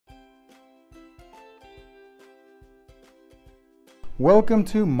Welcome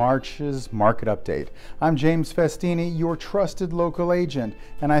to March's Market Update. I'm James Festini, your trusted local agent,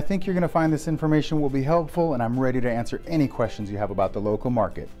 and I think you're going to find this information will be helpful, and I'm ready to answer any questions you have about the local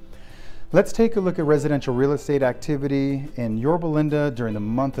market. Let's take a look at residential real estate activity in Yorba during the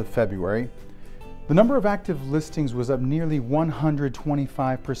month of February. The number of active listings was up nearly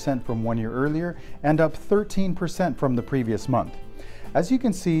 125% from 1 year earlier and up 13% from the previous month. As you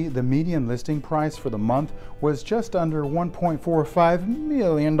can see, the median listing price for the month was just under $1.45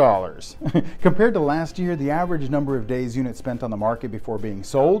 million. Compared to last year, the average number of days units spent on the market before being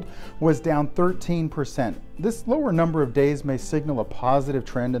sold was down 13%. This lower number of days may signal a positive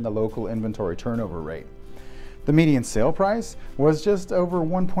trend in the local inventory turnover rate. The median sale price was just over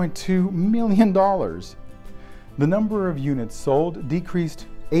 $1.2 million. The number of units sold decreased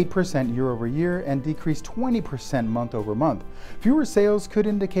 8% year over year and decreased 20% month over month. Fewer sales could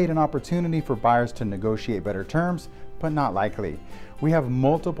indicate an opportunity for buyers to negotiate better terms, but not likely. We have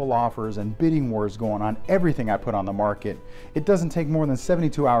multiple offers and bidding wars going on everything I put on the market. It doesn't take more than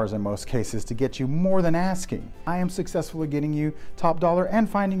 72 hours in most cases to get you more than asking. I am successful at getting you top dollar and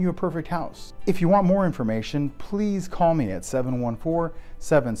finding you a perfect house. If you want more information, please call me at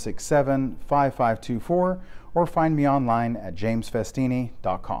 714-767-5524 or find me online at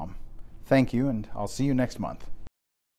jamesfestini.com. Thank you, and I'll see you next month.